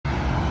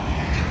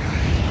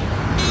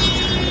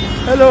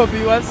Hello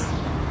viewers,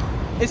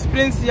 it's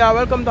Prince here.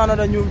 Welcome to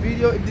another new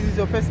video. If this is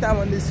your first time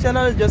on this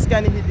channel, just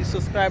kindly hit the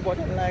subscribe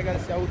button, like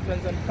and share with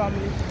friends and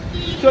family.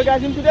 So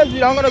guys, in today's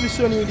video I'm going to be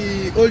showing you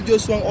the old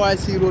Jeshwang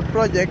OIC road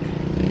project.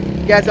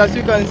 Guys, as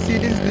you can see,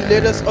 this is the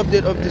latest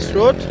update of this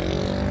road.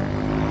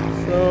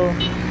 So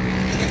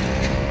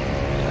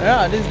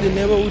yeah, this is the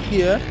neighborhood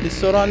here, the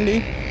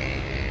surrounding.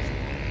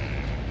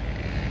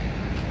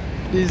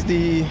 This is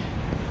the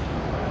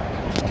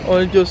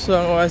old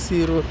Jeshwang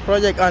OIC road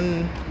project,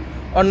 and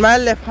on my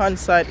left hand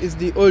side is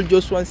the old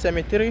Jeshwang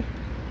cemetery.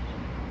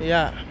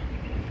 Yeah,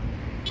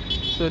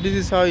 so this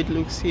is how it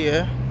looks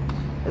here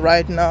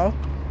right now.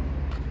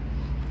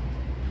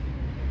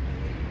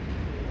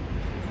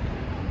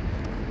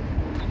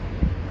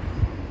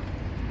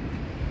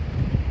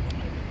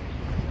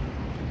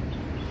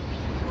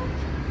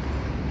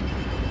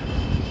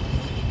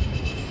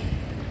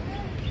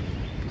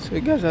 So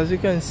guys, as you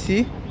can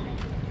see,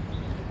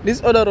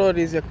 this other road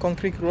is a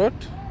concrete road.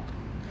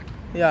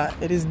 Yeah,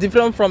 it is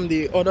different from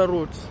the other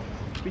roads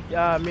which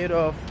are made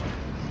of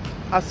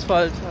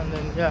asphalt, and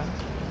then yeah,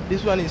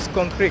 this one is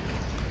concrete,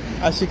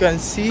 as you can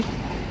see.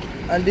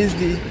 And this is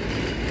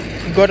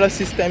the gutter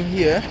system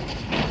here.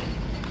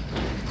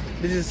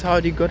 This is how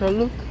the gutter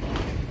look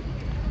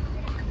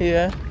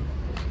here.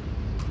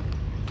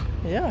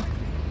 Yeah,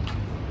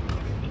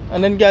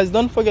 and then guys,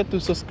 don't forget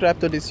to subscribe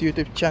to this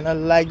YouTube channel,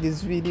 like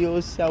these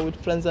videos, share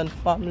with friends and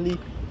family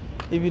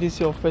if it is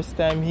your first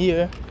time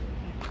here.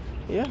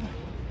 Yeah.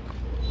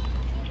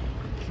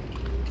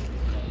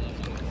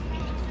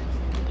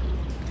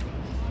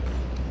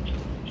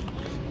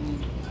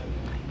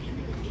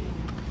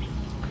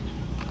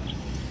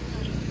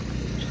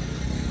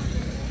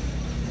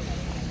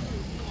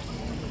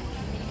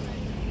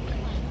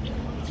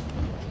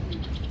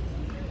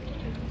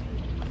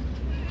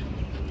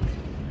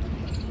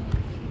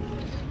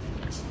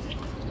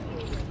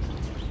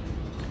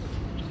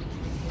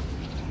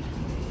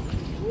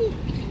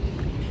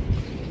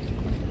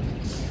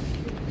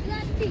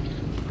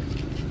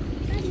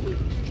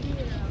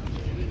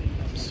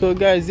 So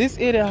guys, this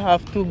area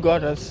have two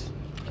gutters,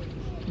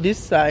 this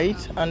side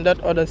and that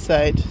other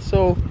side.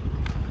 So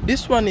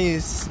this one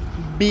is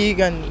big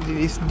and it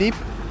is deep,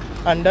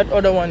 and that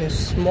other one is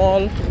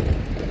small.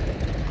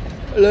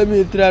 Let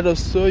me try to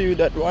show you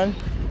that one,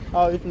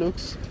 how it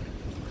looks.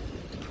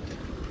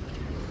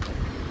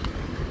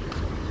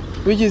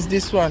 Which is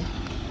this one.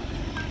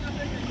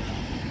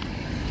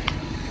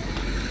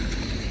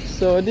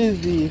 So this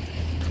is the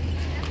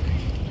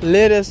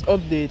latest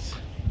update.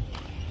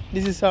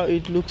 This is how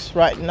it looks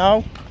right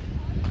now,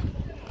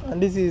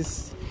 and this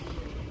is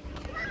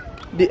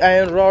the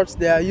iron rods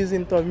they are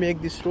using to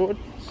make this road.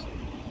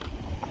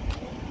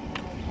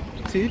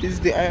 See, this is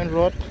the iron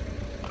rod.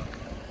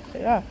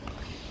 Yeah.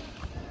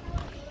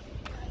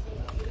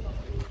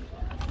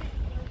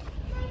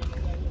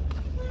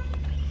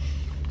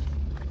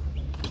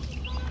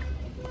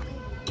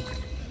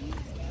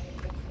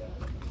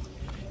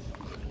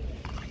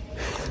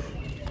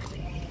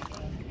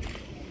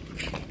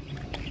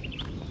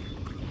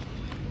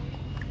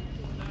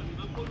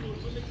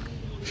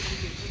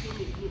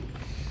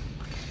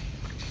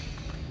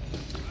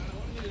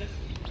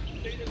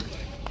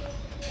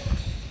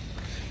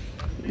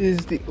 This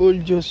is the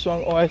old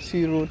Jeshwang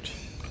OIC road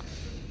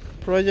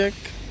project.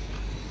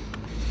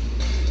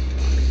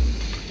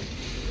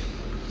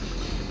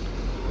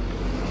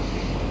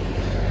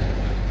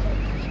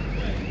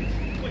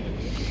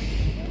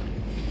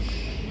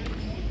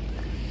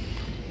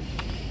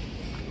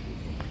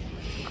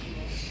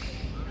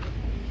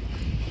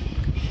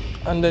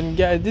 And then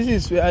guys, this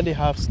is where they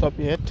have stopped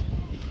yet.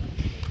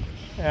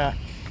 Yeah,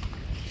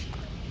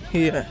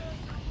 here.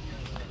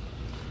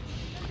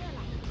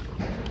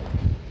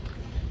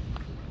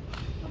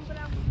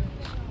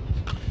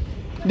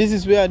 This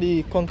is where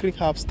the concrete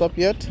have stopped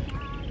yet,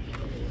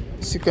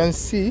 as you can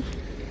see.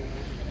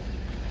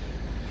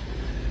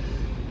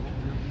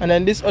 And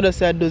then this other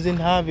side doesn't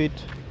have it,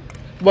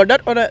 but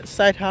that other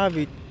side have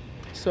it.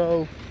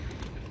 So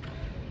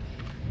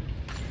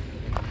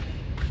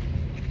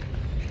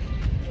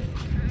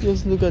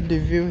just look at the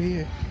view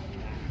here.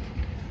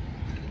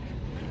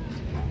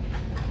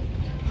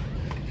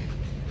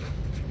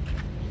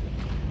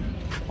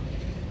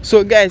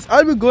 So guys,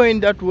 I'll be going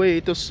that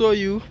way to show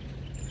you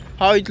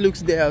how it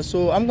looks there.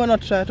 So I'm gonna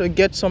try to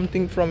get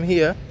something from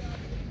here.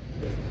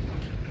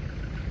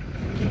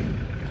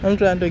 I'm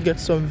trying to get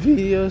some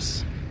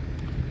videos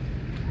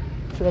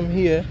from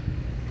here.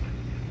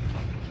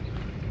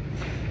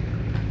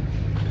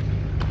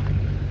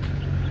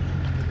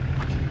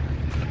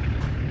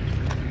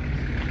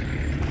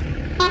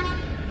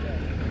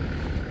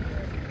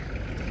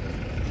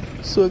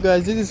 So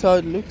guys, this is how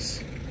it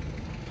looks.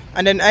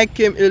 And then I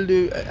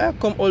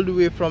come all the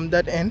way from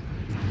that end,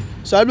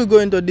 so I'll be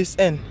going to this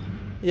end.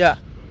 Yeah,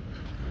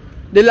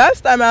 the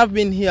last time I've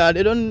been here,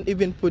 they don't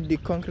even put the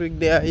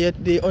concrete there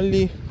yet. They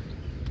only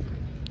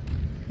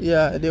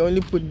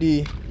put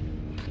the,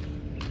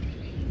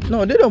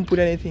 no, they don't put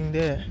anything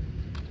there.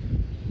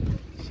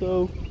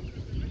 So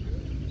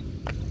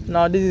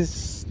now this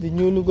is the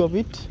new look of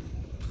it.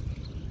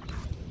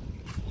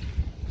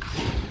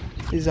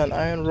 This is an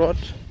iron rod.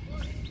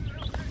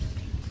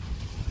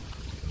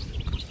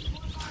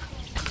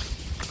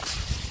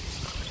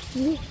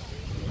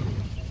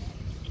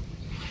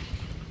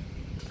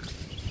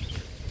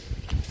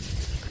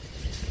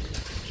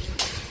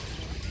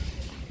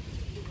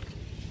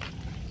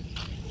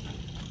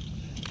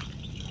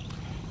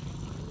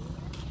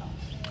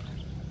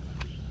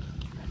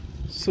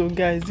 So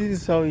guys,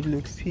 this is how it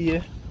looks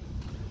here.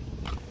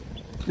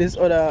 This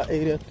other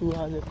area too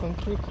has a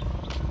concrete.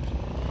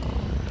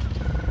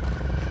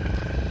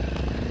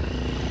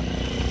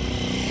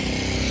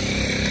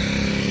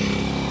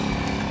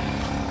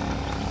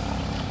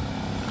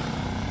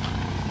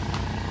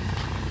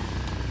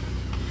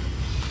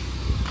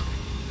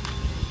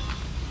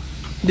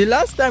 The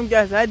last time,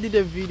 guys, I did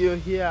a video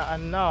here,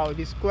 and now it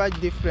is quite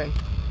different.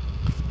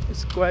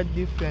 It's quite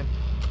different.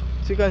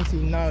 As you can see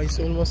now, it's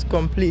almost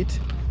complete.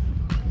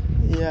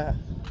 Yeah,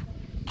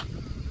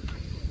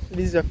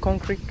 this is a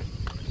concrete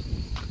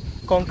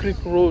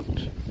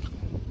road.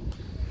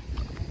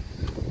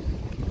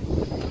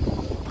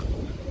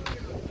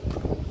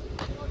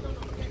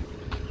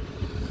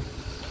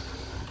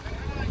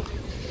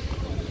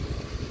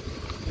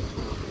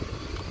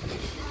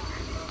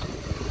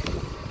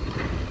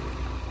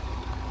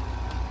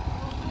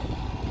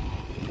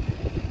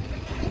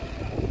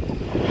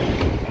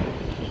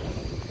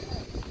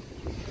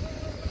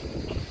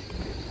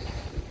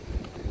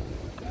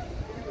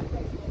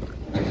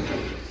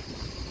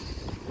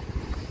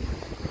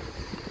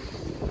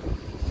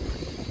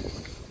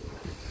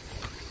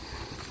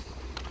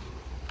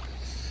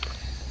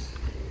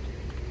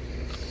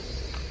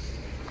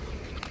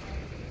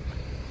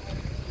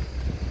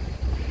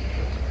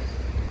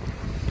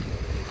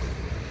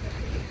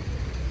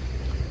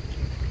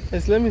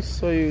 Yes, let me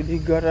show you the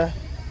gutter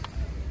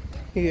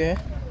here.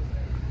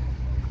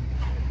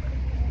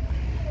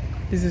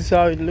 This is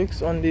how it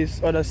looks on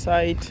this other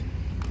side.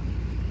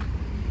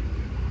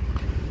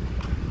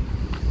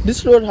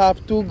 This road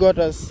have two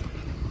gutters,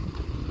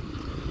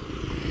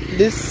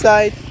 this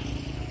side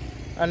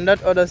and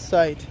that other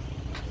side.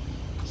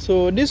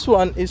 So this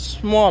one is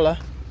smaller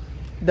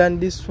than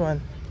this one.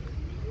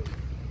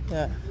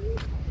 Yeah,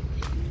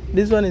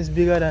 this one is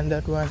bigger than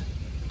that one.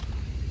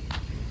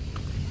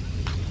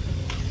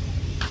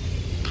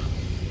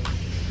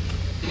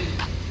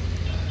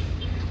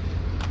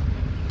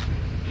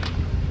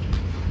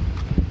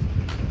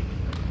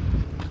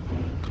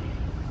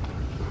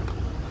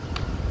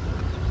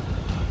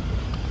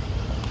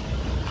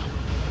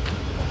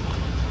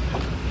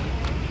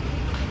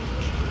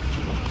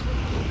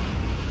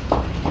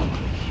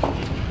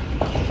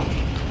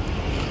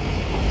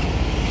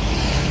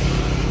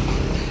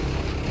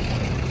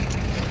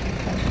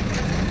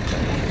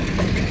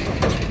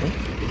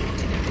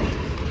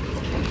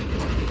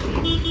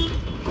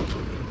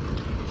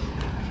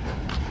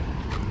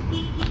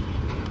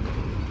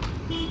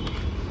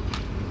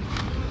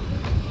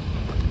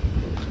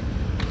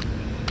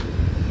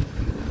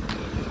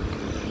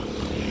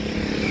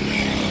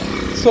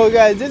 So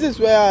guys, this is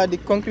where the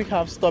concrete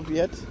have stopped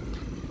yet.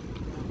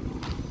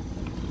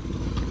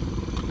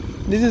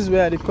 This is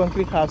where the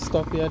concrete have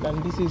stopped yet,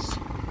 and this is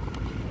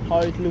how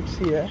it looks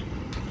here.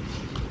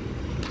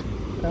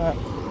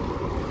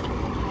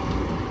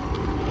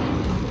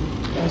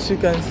 As you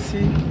can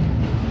see,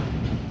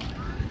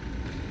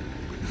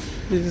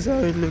 this is how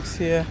it looks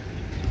here.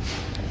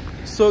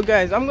 So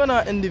guys, I'm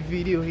gonna end the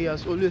video here.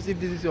 As always,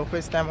 if this is your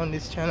first time on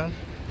this channel,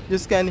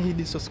 just kindly hit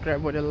the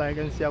subscribe button, like,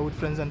 and share with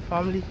friends and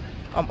family.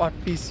 I'm out.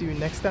 Peace. See you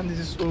next time. This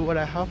is all what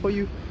I have for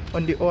you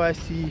on the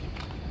OIC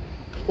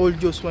Old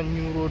Jeshwang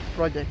New Road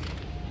project.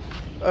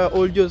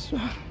 Old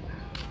Jeshwang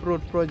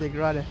Road project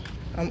rather.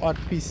 I'm out.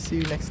 Peace. See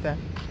you next time.